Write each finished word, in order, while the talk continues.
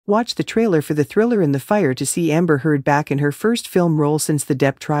Watch the trailer for The Thriller in the Fire to see Amber Heard back in her first film role since the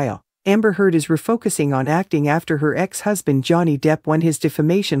Depp trial. Amber Heard is refocusing on acting after her ex-husband Johnny Depp won his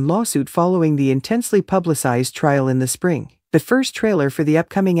defamation lawsuit following the intensely publicized trial in the spring. The first trailer for the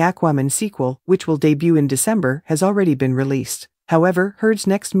upcoming Aquaman sequel, which will debut in December, has already been released. However, Heard's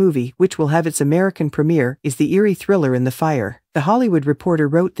next movie, which will have its American premiere, is The Eerie Thriller in the Fire. The Hollywood Reporter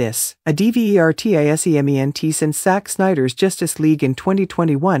wrote this: a divertisement since Zack Snyder's Justice League in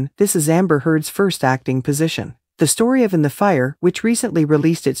 2021, this is Amber Heard's first acting position. The story of In the Fire, which recently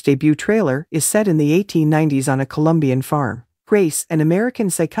released its debut trailer, is set in the 1890s on a Colombian farm. Grace, an American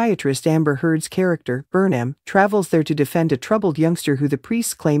psychiatrist, Amber Heard's character, Burnham, travels there to defend a troubled youngster who the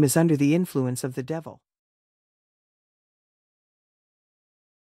priests claim is under the influence of the devil.